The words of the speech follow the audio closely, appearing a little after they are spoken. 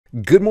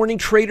Good morning,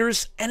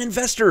 traders and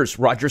investors.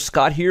 Roger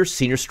Scott here,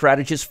 Senior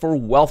Strategist for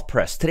Wealth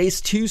Press.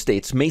 Today's Tuesday.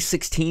 It's May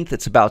 16th.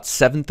 It's about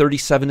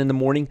 7:37 in the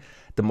morning.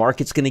 The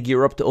market's going to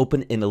gear up to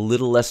open in a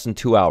little less than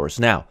 2 hours.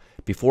 Now,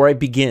 before I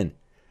begin,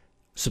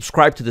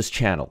 subscribe to this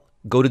channel.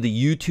 Go to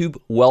the YouTube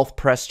Wealth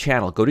Press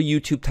channel. Go to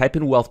YouTube, type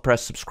in Wealth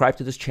Press, subscribe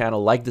to this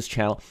channel, like this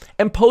channel,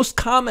 and post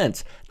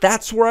comments.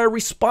 That's where I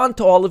respond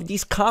to all of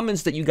these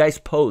comments that you guys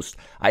post.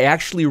 I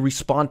actually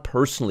respond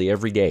personally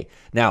every day.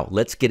 Now,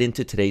 let's get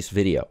into today's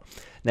video.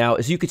 Now,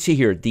 as you can see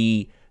here,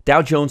 the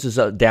Dow Jones is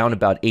down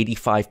about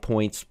 85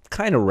 points,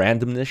 kind of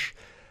randomnish.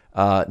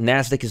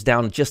 Nasdaq is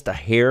down just a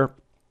hair.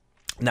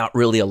 Not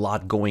really a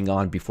lot going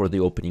on before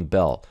the opening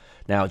bell.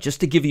 Now,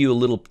 just to give you a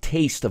little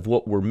taste of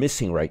what we're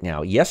missing right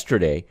now,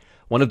 yesterday,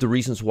 one of the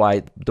reasons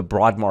why the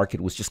broad market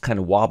was just kind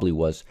of wobbly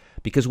was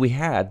because we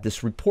had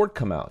this report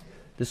come out.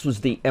 This was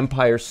the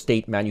Empire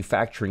State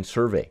Manufacturing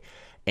Survey.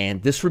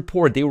 And this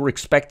report, they were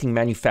expecting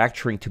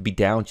manufacturing to be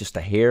down just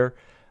a hair.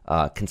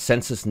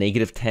 Consensus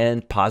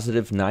 -10,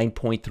 positive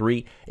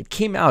 9.3. It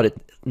came out at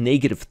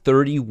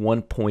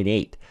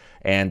 -31.8.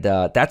 And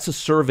that's a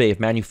survey of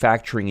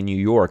manufacturing in New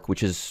York,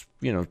 which is,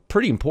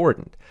 pretty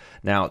important.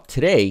 Now,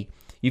 today,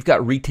 you've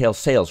got retail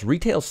sales.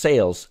 Retail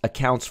sales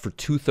accounts for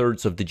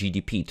 2/3 of the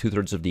GDP,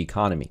 2/3 of the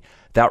economy.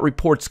 That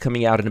report's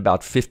coming out in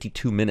about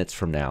 52 minutes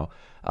from now.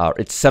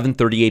 It's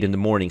 7:38 in the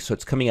morning, so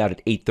it's coming out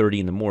at 8:30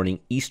 in the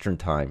morning Eastern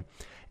time.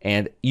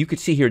 And you could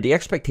see here the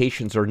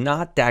expectations are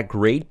not that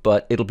great,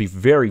 but it'll be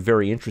very,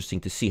 very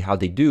interesting to see how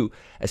they do,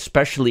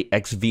 especially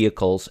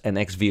ex-vehicles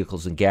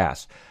and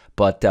gas.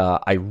 But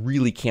I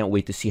really can't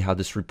wait to see how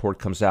this report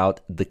comes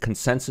out. The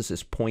consensus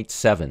is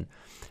 0.7,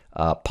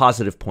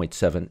 positive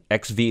 0.7.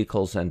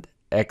 Ex-vehicles and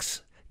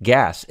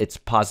ex-gas, it's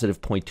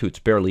positive 0.2. It's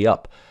barely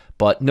up.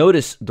 But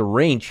notice the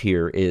range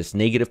here is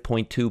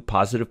 -0.2,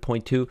 positive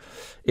 0.2.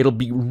 It'll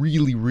be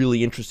really,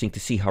 really interesting to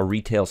see how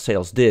retail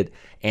sales did.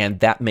 And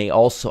that may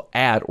also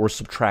add or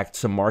subtract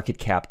some market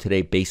cap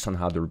today based on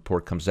how the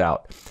report comes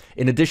out.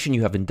 In addition,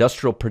 you have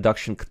industrial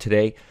production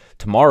today.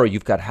 Tomorrow,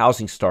 you've got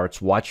housing starts.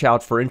 Watch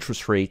out for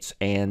interest rates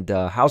and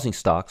housing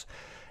stocks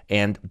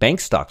and bank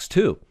stocks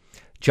too.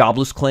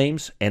 Jobless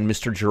claims, and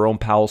Mr. Jerome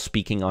Powell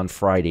speaking on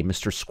Friday.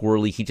 Mr.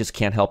 Squirrely, he just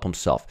can't help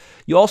himself.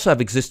 You also have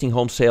existing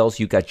home sales.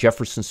 You got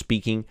Jefferson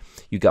speaking.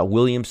 You got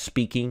Williams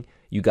speaking.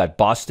 You got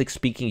Bostic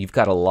speaking. You've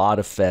got a lot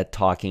of Fed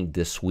talking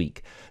this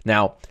week.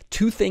 Now,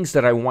 two things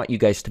that I want you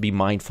guys to be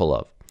mindful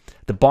of.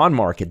 The bond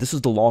market, this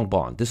is the long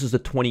bond. This is the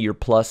 20-year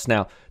plus.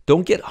 Now,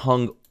 don't get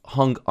hung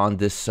on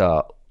this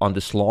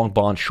long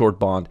bond, short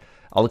bond.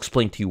 I'll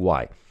explain to you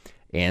why.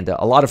 And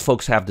a lot of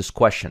folks have this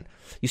question.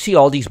 You see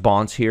all these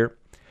bonds here?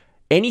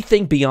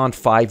 Anything beyond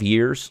 5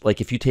 years,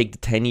 like if you take the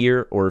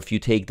 10-year or if you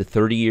take the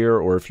 30-year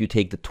or if you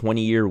take the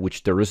 20-year,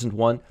 which there isn't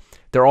one,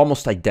 they're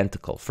almost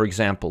identical. For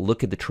example,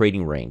 look at the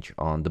trading range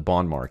on the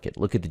bond market.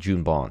 Look at the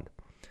June bond.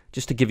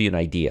 Just to give you an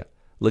idea.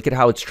 Look at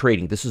how it's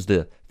trading. This is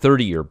the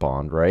 30-year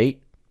bond,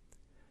 right?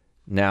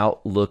 Now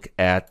look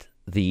at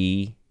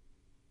the,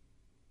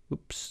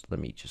 oops, let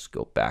me just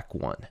go back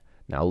one.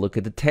 Now look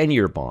at the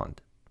 10-year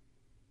bond.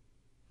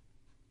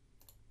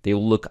 They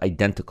will look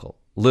identical.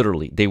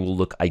 Literally, they will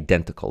look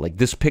identical. Like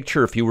this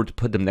picture, if you were to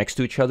put them next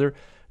to each other,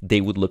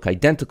 they would look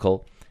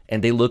identical,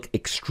 and they look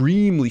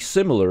extremely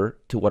similar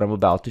to what I'm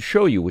about to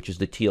show you, which is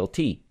the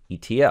TLT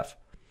ETF.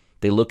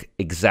 They look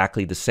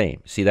exactly the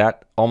same. See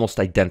that?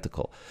 Almost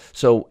identical.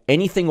 So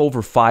anything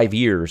over 5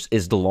 years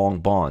is the long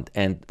bond,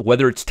 and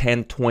whether it's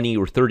 10, 20,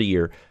 or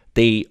 30-year,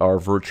 they are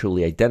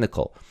virtually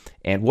identical.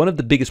 And one of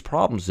the biggest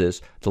problems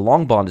is the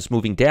long bond is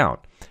moving down.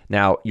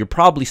 Now, you're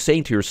probably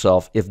saying to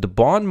yourself, if the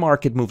bond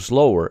market moves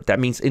lower, that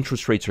means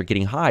interest rates are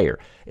getting higher.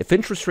 If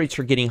interest rates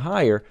are getting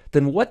higher,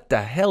 then what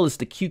the hell is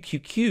the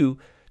QQQ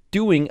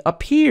doing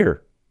up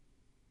here?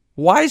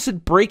 Why is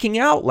it breaking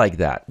out like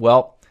that?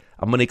 Well,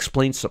 I'm going to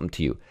explain something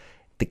to you.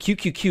 The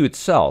QQQ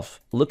itself,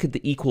 look at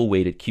the equal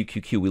weighted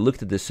QQQ. We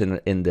looked at this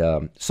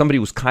somebody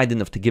was kind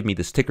enough to give me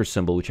this ticker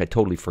symbol, which I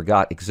totally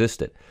forgot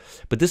existed.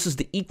 But this is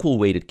the equal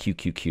weighted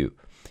QQQ.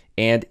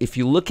 And if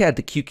you look at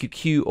the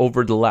QQQ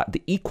over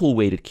the equal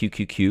weighted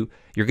QQQ,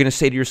 you're going to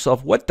say to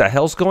yourself, what the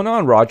hell's going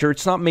on, Roger?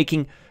 It's not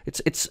making,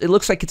 it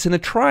looks like it's in a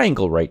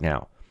triangle right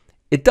now.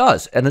 It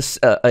does, and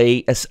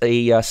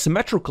a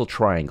symmetrical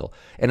triangle.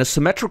 And a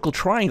symmetrical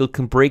triangle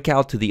can break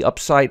out to the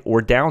upside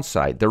or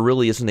downside. There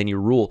really isn't any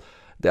rule.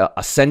 The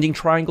ascending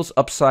triangles,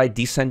 upside,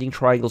 descending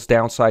triangles,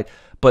 downside.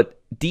 But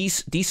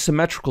these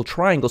symmetrical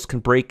triangles can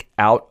break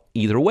out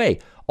either way.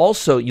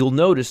 Also, you'll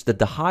notice that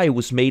the high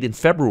was made in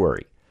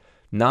February,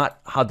 not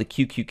how the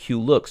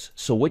QQQ looks.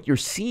 So what you're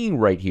seeing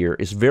right here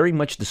is very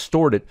much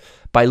distorted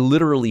by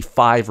literally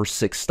 5 or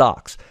 6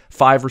 stocks.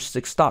 5 or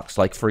 6 stocks,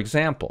 like for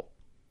example,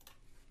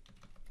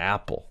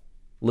 Apple.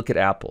 Look at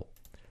Apple.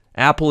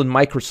 Apple and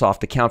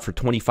Microsoft account for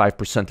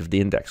 25% of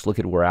the index. Look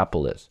at where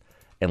Apple is.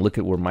 And look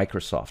at where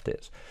Microsoft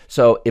is.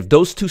 So if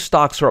those two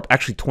stocks are up,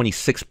 actually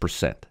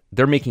 26%,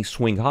 they're making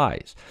swing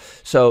highs.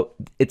 So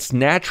it's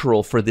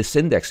natural for this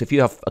index. If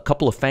you have a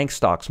couple of FANG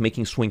stocks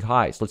making swing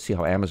highs, let's see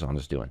how Amazon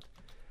is doing.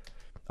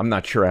 I'm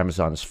not sure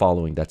Amazon is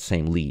following that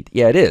same lead.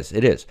 Yeah, it is.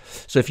 It is.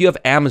 So if you have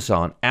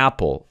Amazon,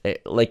 Apple,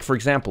 like for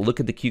example, look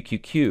at the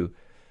QQQ,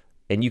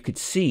 and you could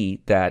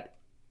see that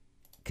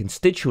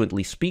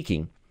constituently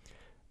speaking,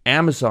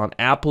 Amazon,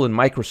 Apple, and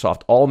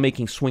Microsoft all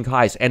making swing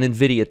highs, and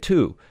Nvidia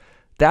too.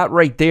 That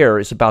right there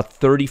is about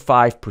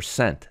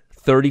 35%.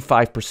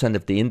 35%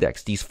 of the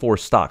index, these four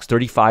stocks,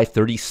 35,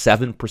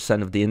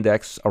 37% of the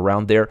index,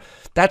 around there.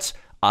 That's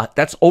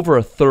over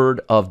a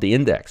third of the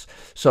index.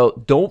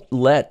 So don't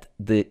let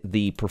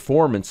the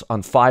performance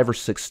on 5 or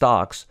 6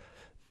 stocks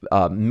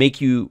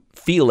make you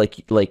feel like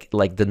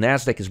the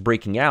Nasdaq is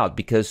breaking out,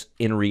 because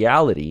in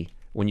reality,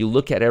 when you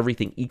look at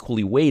everything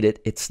equally weighted,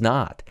 it's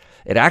not.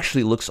 It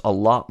actually looks a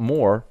lot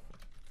more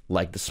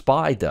like the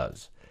SPY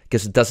does,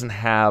 because it doesn't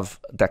have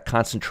that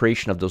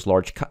concentration of those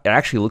large. It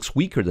actually looks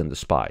weaker than the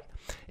SPY.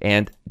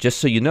 And just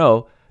so you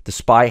know, the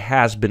SPY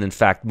has been, in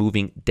fact,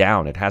 moving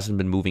down. It hasn't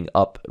been moving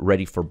up,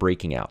 ready for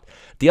breaking out.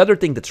 The other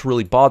thing that's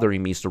really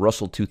bothering me is the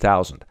Russell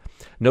 2000.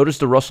 Notice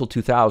the Russell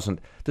 2000.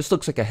 This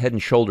looks like a head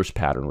and shoulders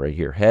pattern right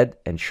here. Head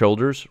and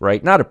shoulders,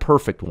 right? Not a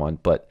perfect one,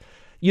 but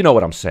you know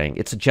what I'm saying.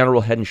 It's a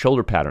general head and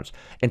shoulder patterns.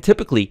 And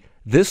typically,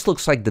 this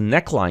looks like the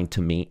neckline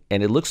to me,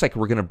 and it looks like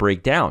we're going to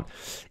break down.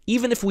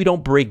 Even if we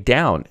don't break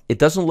down, it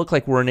doesn't look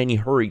like we're in any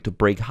hurry to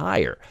break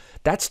higher.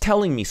 That's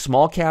telling me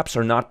small caps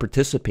are not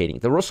participating.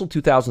 The Russell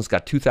 2000's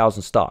got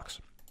 2,000 stocks.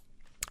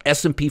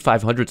 S&P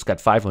 500's got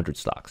 500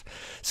 stocks.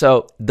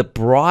 So the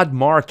broad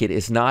market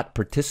is not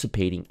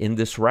participating in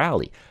this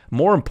rally.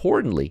 More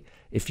importantly,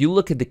 if you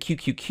look at the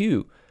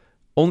QQQ,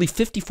 only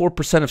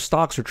 54% of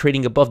stocks are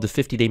trading above the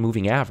 50-day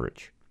moving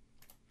average.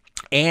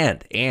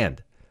 And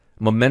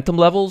momentum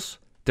levels,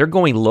 they're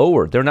going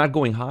lower. They're not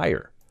going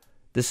higher.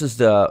 This is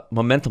the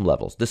momentum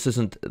levels. This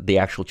isn't the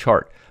actual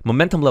chart.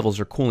 Momentum levels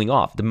are cooling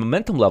off. The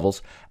momentum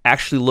levels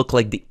actually look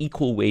like the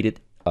equal weighted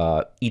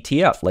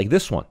ETF, like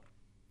this one.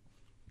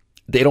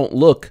 They don't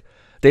look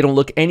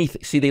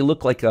anything. See, they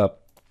look like you've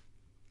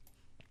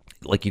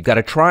got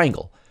a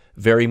triangle,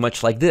 very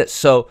much like this.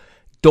 So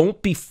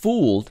don't be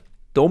fooled.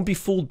 Don't be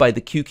fooled by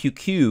the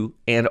QQQ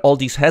and all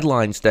these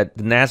headlines that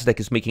the Nasdaq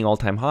is making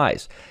all-time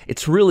highs.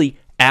 It's really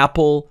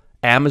Apple,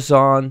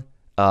 Amazon.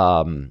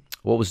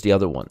 What was the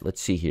other one?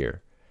 Let's see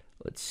here.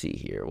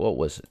 What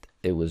was it?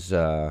 It was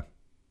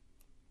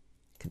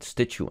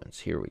constituents.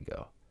 Here we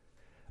go.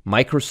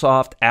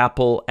 Microsoft,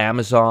 Apple,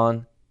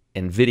 Amazon,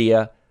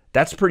 Nvidia.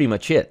 That's pretty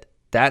much it.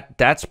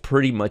 That's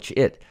pretty much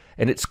it.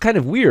 And it's kind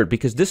of weird,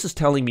 because this is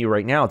telling me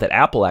right now that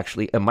Apple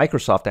actually, and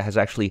Microsoft has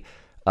actually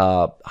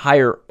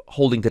higher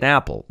holding than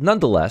Apple.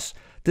 Nonetheless,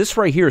 this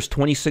right here is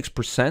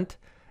 26%,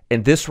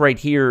 and this right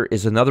here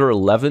is another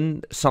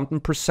 11 something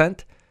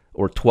percent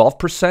or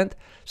 12%.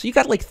 So you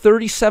got like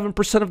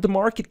 37% of the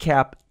market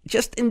cap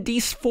just in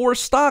these 4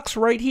 stocks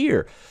right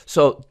here.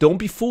 So don't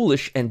be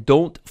foolish and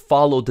don't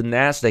follow the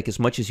Nasdaq as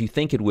much as you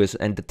think it was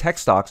and the tech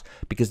stocks,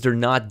 because they're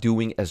not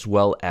doing as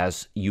well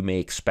as you may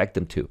expect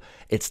them to.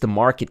 It's the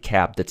market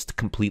cap that's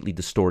completely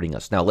distorting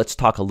us. Now let's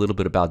talk a little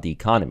bit about the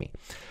economy.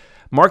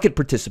 Market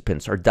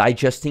participants are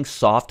digesting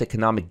soft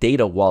economic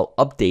data while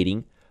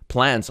updating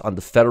plans on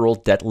the federal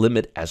debt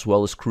limit as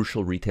well as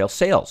crucial retail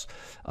sales.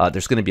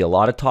 There's going to be a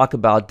lot of talk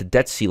about the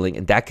debt ceiling,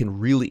 and that can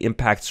really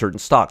impact certain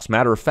stocks.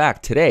 Matter of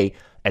fact, today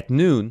at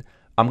noon,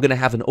 I'm going to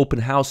have an open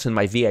house in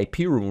my VIP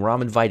room where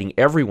I'm inviting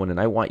everyone, and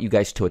I want you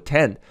guys to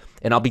attend.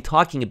 And I'll be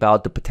talking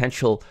about the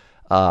potential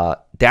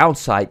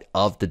downside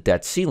of the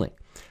debt ceiling.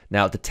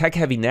 Now, the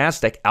tech-heavy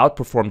Nasdaq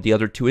outperformed the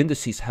other 2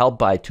 indices, held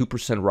by a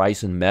 2%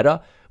 rise in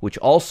Meta, which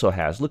also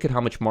has, look at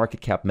how much market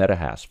cap Meta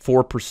has,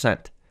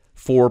 4%.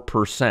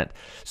 4%.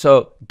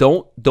 So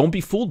don't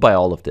be fooled by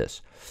all of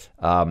this.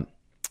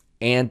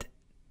 And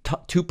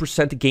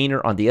 2%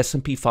 gainer on the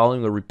S&P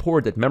following a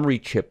report that memory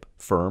chip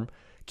firm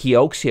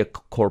Kioxia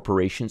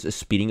Corporations is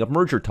speeding up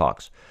merger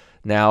talks.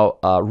 Now,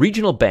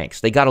 regional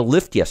banks, they got a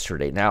lift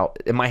yesterday. Now,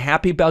 am I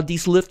happy about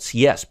these lifts?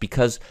 Yes,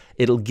 because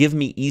it'll give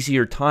me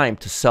easier time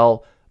to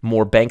sell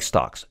more bank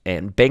stocks,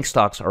 and bank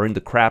stocks are in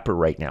the crapper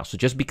right now. So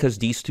just because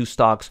these 2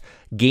 stocks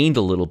gained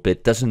a little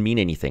bit doesn't mean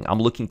anything.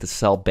 I'm looking to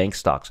sell bank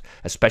stocks,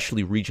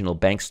 especially regional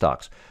bank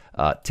stocks.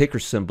 Ticker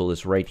symbol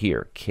is right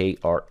here,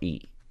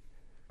 KRE.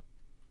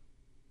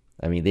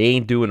 I mean, they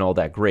ain't doing all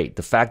that great.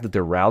 The fact that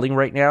they're rallying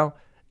right now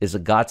is a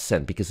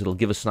godsend, because it'll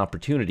give us an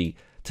opportunity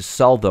to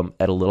sell them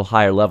at a little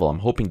higher level. I'm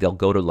hoping they'll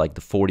go to like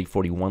the 40,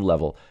 41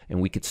 level,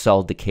 and we could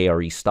sell the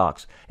KRE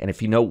stocks. And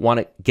if you want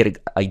to get an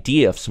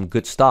idea of some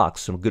good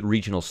stocks, some good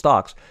regional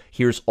stocks,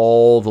 here's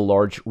all the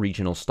large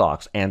regional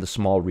stocks and the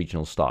small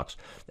regional stocks.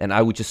 And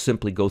I would just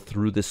simply go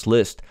through this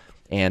list.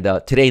 And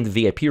today in the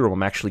VIP room,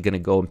 I'm actually going to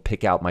go and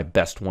pick out my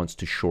best ones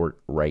to short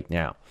right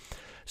now.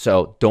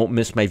 So don't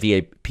miss my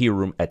VIP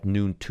room at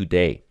noon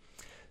today.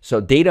 So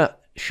data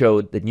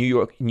showed that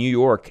New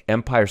York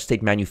Empire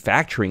State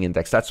Manufacturing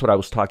Index, that's what I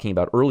was talking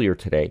about earlier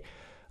today,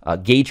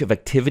 gauge of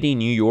activity in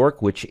New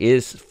York, which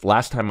is,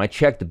 last time I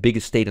checked, the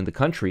biggest state in the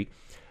country,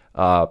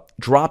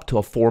 dropped to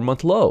a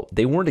 4-month low.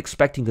 They weren't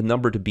expecting the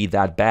number to be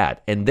that bad.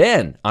 And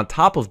then, on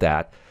top of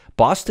that,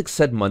 Bostic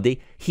said Monday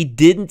he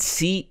didn't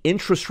see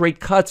interest rate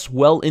cuts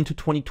well into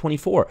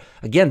 2024.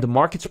 Again, the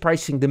market's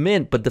pricing them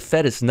in, but the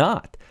Fed is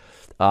not.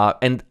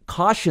 And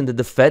cautioned that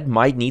the Fed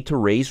might need to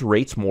raise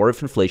rates more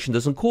if inflation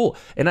doesn't cool.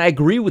 And I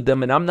agree with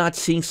them, and I'm not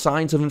seeing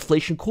signs of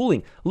inflation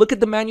cooling. Look at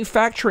the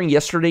manufacturing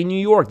yesterday in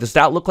New York. Does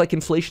that look like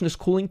inflation is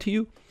cooling to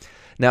you?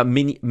 Now,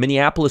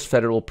 Minneapolis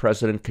Federal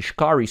President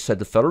Kashkari said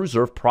the Federal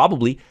Reserve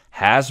probably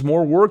has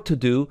more work to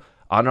do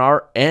on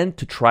our end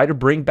to try to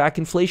bring back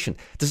inflation.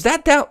 Does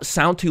that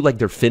sound to you like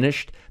they're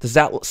finished? Does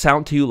that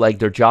sound to you like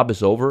their job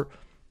is over?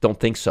 Don't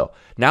think so.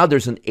 Now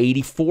there's an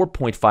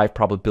 84.5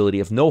 probability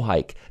of no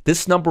hike.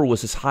 This number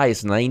was as high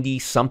as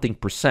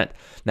 90-something%.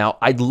 Now,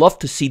 I'd love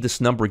to see this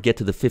number get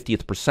to the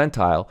 50th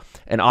percentile,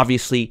 and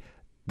obviously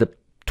the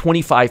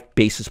 25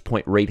 basis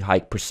point rate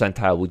hike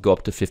percentile would go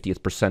up to 50th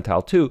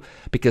percentile too,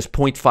 because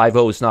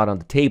 0.50 is not on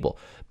the table.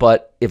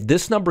 But if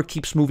this number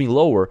keeps moving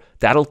lower,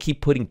 that'll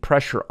keep putting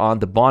pressure on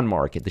the bond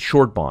market, the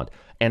short bond,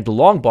 and the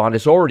long bond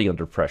is already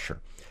under pressure.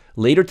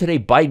 Later today,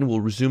 Biden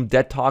will resume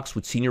debt talks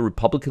with senior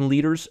Republican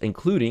leaders,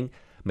 including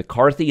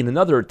McCarthy, in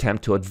another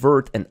attempt to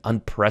avert an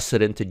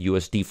unprecedented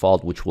U.S.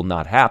 default, which will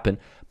not happen,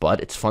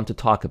 but it's fun to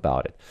talk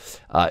about it.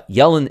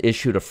 Yellen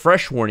issued a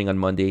fresh warning on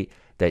Monday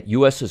that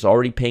U.S. is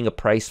already paying a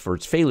price for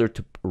its failure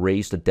to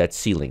raise the debt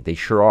ceiling. They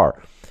sure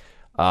are.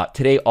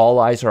 Today, all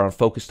eyes are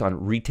focused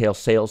on retail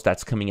sales.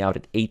 That's coming out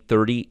at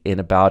 8:30 in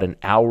about an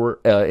hour,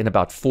 in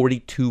about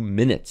 42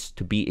 minutes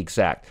to be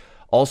exact.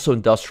 Also,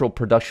 industrial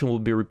production will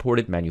be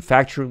reported,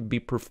 manufacturing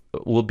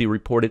will be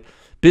reported,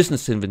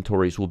 business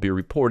inventories will be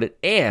reported,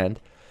 and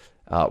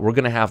we're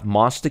going to have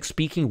Bostic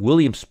speaking,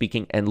 Williams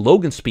speaking, and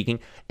Logan speaking,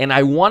 and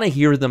I want to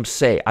hear them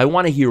say, I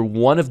want to hear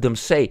one of them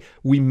say,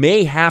 we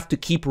may have to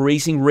keep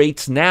raising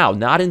rates now,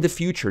 not in the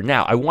future.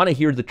 Now, I want to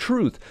hear the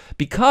truth,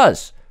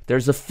 because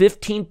there's a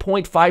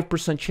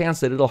 15.5% chance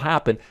that it'll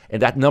happen, and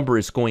that number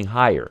is going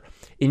higher.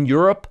 In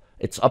Europe,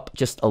 it's up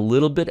just a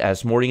little bit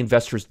as morning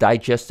investors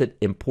digested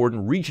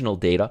important regional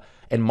data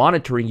and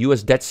monitoring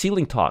U.S. debt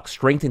ceiling talks,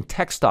 strength in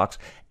tech stocks,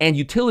 and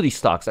utility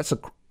stocks. That's a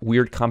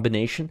weird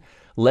combination.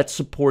 Let's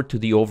support to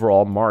the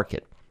overall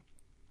market.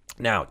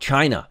 Now,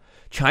 China.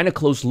 China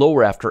closed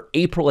lower after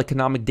April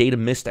economic data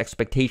missed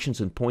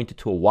expectations and pointed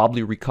to a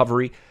wobbly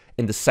recovery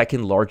in the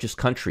second largest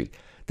country.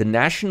 The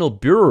National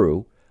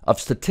Bureau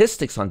of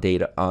Statistics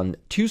on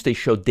Tuesday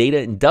showed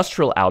data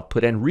industrial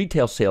output and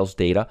retail sales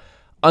data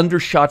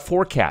undershot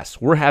forecasts.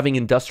 We're having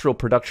industrial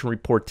production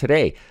report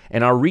today,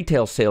 and our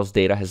retail sales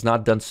data has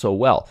not done so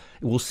well.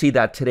 We'll see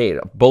that today,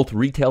 both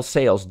retail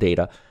sales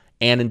data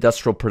and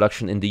industrial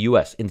production in the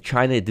U.S. In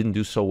China, it didn't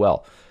do so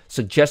well,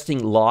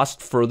 suggesting lost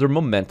further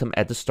momentum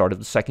at the start of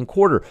the second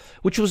quarter,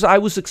 which was I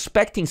was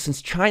expecting since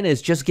China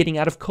is just getting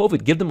out of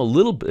COVID. Give them a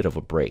little bit of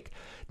a break.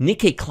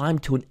 Nikkei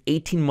climbed to an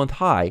 18-month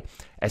high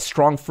as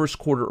strong first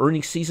quarter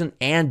earnings season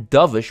and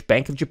dovish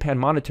Bank of Japan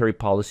monetary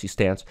policy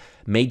stance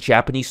made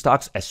Japanese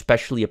stocks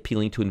especially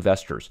appealing to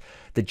investors.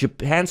 The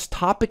Japan's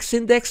Topix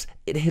index,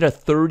 it hit a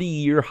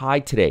 30-year high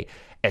today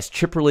as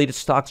chip-related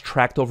stocks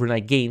tracked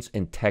overnight gains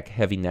in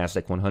tech-heavy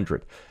Nasdaq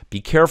 100.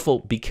 Be careful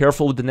with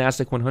the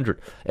Nasdaq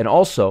 100. And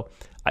also,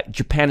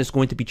 Japan is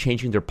going to be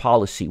changing their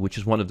policy, which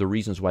is one of the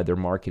reasons why their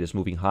market is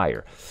moving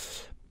higher.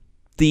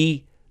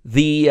 The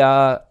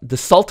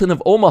Sultan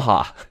of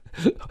Omaha,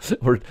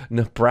 or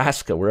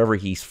Nebraska, wherever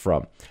he's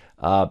from,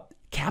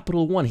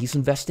 Capital One, he's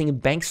investing in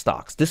bank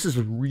stocks. This is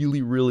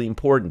really, really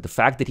important. The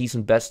fact that he's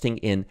investing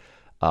in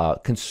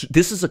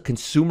this is a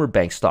consumer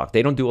bank stock.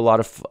 They don't do a lot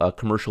of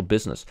commercial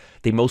business.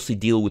 They mostly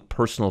deal with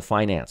personal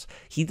finance.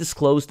 He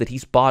disclosed that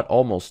he's bought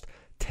almost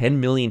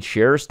 10 million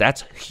shares.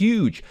 That's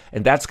huge,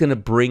 and that's going to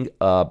bring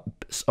a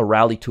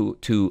rally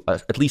to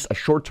at least a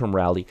short-term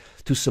rally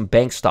to some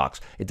bank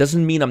stocks. It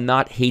doesn't mean I'm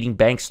not hating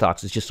bank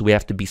stocks. It's just we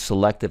have to be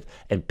selective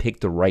and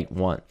pick the right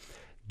one.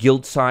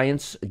 Gilead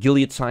Science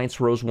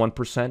rose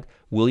 1%.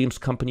 Williams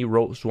Company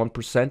rose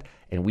 1%,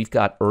 and we've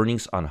got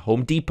earnings on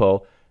Home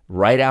Depot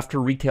right after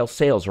retail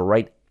sales, or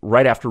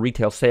right after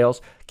retail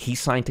sales.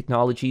 Keysign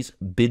Technologies,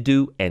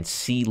 Baidu, and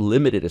Sea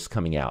Limited is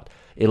coming out.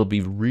 It'll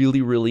be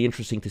really, really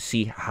interesting to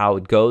see how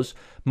it goes.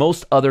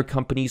 Most other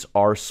companies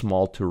are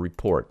small to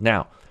report.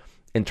 Now,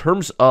 in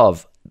terms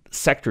of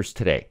sectors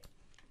today,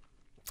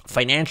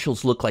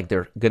 financials look like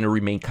they're going to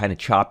remain kind of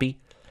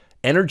choppy.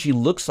 Energy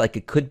looks like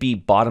it could be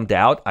bottomed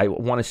out. I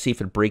want to see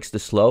if it breaks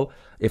this low.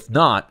 If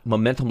not,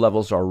 momentum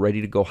levels are ready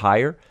to go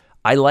higher.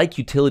 I like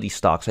utility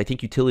stocks. I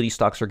think utility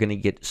stocks are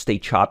going to stay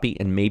choppy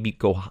and maybe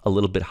go a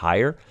little bit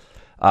higher.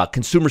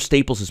 Consumer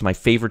staples is my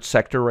favorite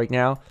sector right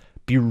now.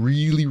 Be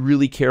really,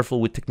 really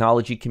careful with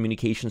technology,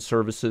 communication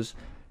services,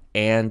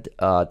 and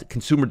the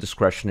consumer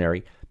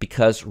discretionary,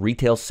 because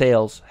retail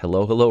sales,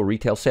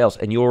 retail sales,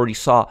 and you already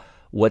saw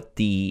what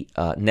the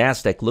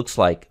Nasdaq looks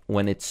like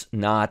when it's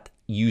not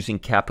using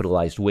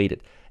capitalized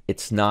weighted.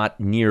 It's not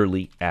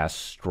nearly as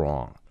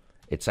strong.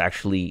 It's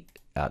actually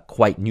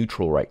quite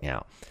neutral right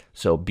now.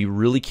 So be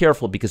really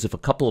careful, because if a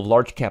couple of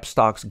large cap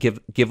stocks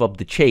give up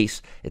the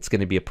chase, it's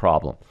going to be a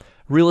problem.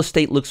 Real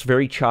estate looks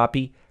very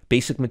choppy.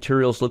 Basic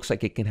materials looks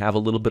like it can have a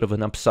little bit of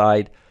an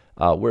upside.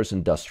 Where's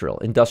industrial?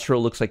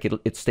 Industrial looks like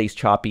it stays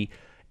choppy,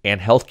 and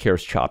healthcare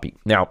is choppy.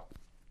 Now,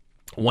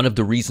 one of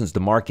the reasons the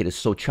market is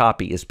so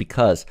choppy is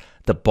because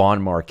the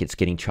bond market's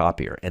getting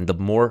choppier. And the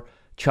more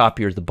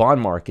choppier the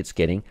bond market's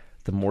getting,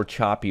 the more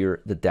choppier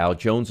the Dow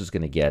Jones is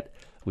going to get,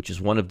 which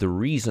is one of the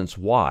reasons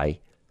why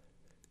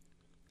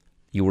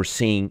you were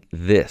seeing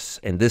this.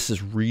 And this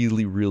is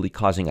really, really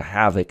causing a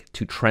havoc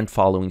to trend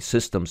following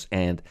systems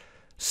and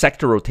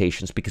sector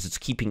rotations, because it's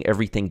keeping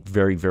everything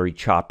very, very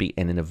choppy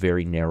and in a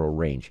very narrow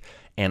range.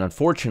 And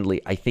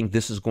unfortunately, I think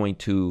this is going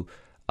to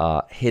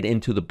hit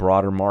into the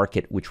broader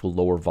market, which will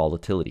lower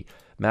volatility.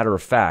 Matter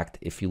of fact,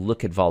 if you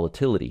look at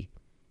volatility,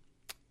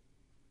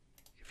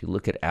 if you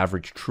look at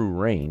average true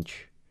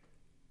range,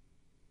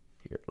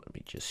 here, let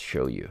me just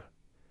show you.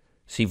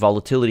 See,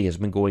 volatility has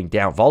been going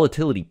down.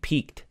 Volatility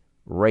peaked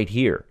right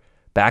here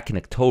back in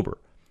October.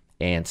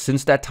 And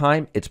since that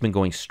time, it's been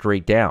going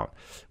straight down.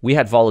 We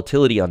had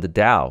volatility on the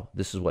Dow.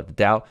 This is what the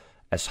Dow,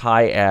 as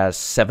high as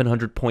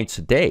 700 points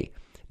a day.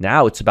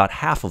 Now it's about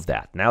half of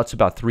that. Now it's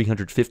about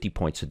 350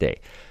 points a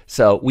day.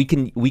 So we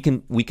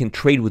can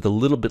trade with a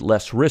little bit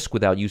less risk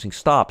without using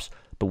stops,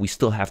 but we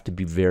still have to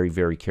be very,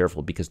 very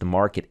careful because the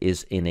market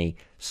is in a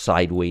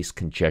sideways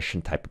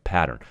congestion type of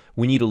pattern.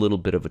 We need a little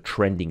bit of a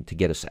trending to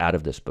get us out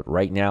of this, but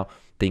right now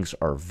things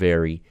are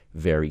very,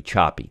 very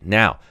choppy.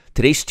 Now,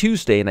 today's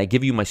Tuesday, and I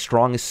give you my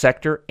strongest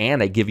sector,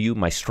 and I give you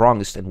my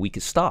strongest and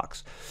weakest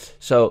stocks.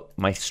 So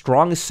my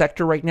strongest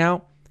sector right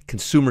now,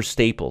 consumer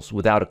staples,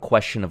 without a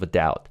question of a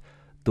doubt.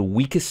 The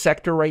weakest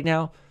sector right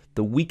now,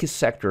 the weakest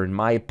sector, in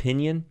my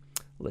opinion,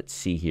 let's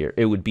see here,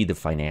 it would be the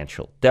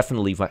financial.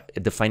 Definitely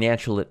the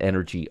financial and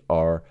energy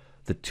are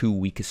the two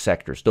weakest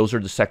sectors. Those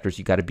are the sectors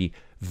you got to be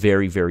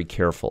very, very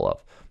careful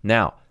of.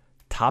 Now,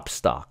 top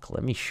stock.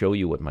 Let me show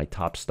you what my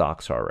top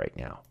stocks are right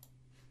now.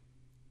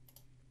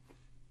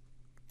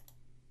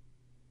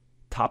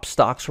 Top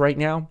stocks right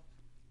now,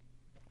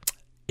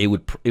 it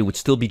would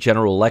still be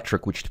General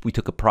Electric, which we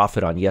took a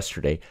profit on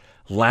yesterday.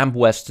 Lamb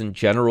Weston,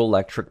 General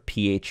Electric,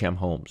 PHM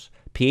Homes.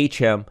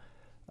 PHM,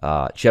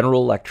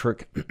 General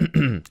Electric,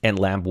 and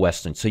Lamb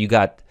Weston. So you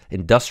got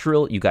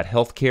industrial, you got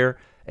healthcare,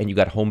 and you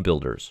got home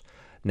builders.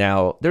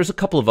 Now, there's a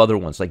couple of other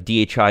ones, like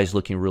DHI is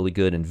looking really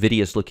good,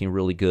 NVIDIA is looking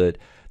really good.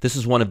 This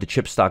is one of the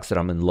chip stocks that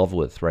I'm in love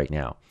with right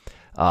now,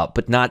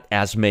 but not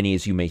as many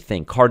as you may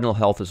think. Cardinal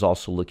Health is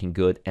also looking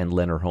good, and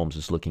Leonard Homes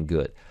is looking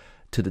good.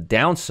 To the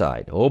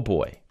downside, oh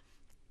boy,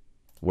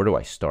 where do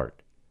I start?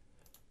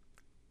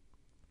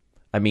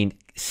 I mean,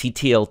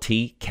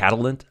 CTLT,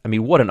 Catalent, I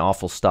mean, what an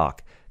awful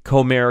stock.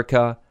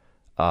 Comerica,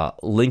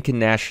 Lincoln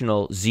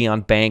National,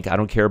 Xeon Bank, I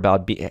don't care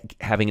about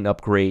having an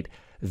upgrade,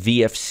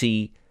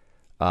 VFC,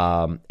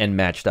 and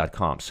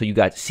Match.com. So you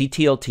got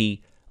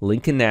CTLT,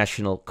 Lincoln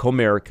National,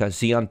 Comerica,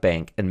 Xeon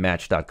Bank, and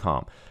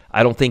Match.com.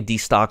 I don't think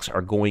these stocks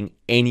are going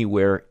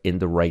anywhere in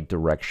the right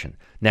direction.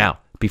 Now,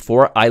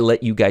 before I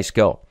let you guys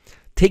go,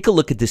 take a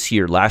look at this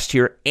year, last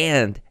year,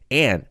 and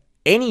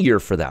any year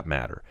for that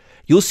matter.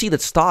 You'll see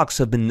that stocks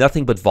have been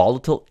nothing but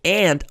volatile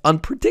and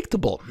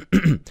unpredictable.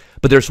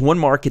 But there's one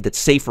market that's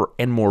safer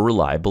and more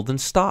reliable than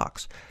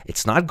stocks.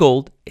 It's not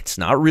gold, it's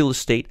not real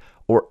estate,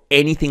 or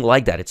anything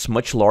like that. It's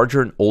much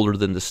larger and older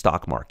than the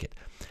stock market.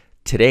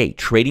 Today,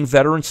 trading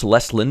veteran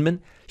Celeste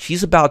Lindman,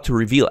 she's about to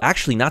reveal,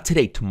 actually not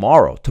today,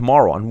 tomorrow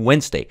on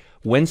Wednesday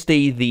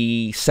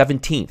the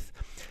 17th.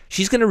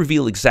 She's going to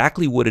reveal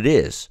exactly what it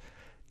is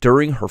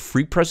during her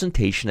free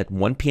presentation at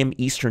 1 p.m.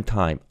 Eastern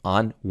Time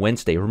on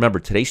Wednesday. Remember,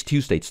 today's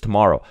Tuesday. It's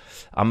tomorrow.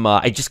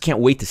 I just can't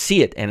wait to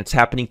see it, and it's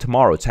happening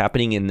tomorrow. It's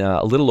happening in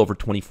a little over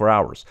 24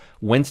 hours.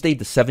 Wednesday,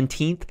 the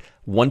 17th,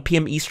 1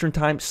 p.m. Eastern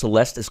Time,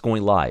 Celeste is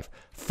going live.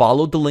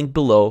 Follow the link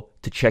below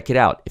to check it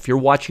out. If you're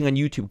watching on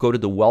YouTube, go to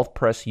the Wealth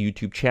Press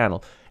YouTube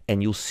channel,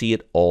 and you'll see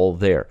it all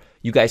there.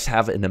 You guys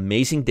have an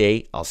amazing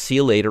day. I'll see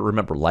you later.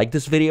 Remember, like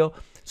this video,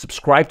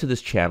 subscribe to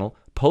this channel,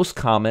 post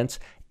comments,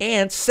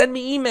 and send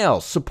me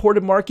emails,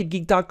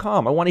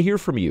 support@marketgeek.com. I want to hear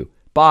from you.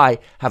 Bye.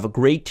 Have a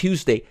great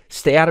Tuesday.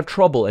 Stay out of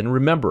trouble. And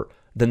remember,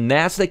 the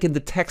Nasdaq and the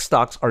tech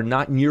stocks are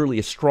not nearly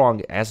as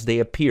strong as they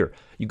appear.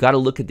 You got to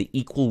look at the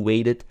equal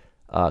weighted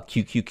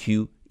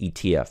QQQ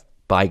ETF.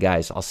 Bye,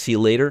 guys. I'll see you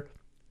later.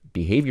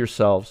 Behave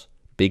yourselves.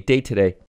 Big day today.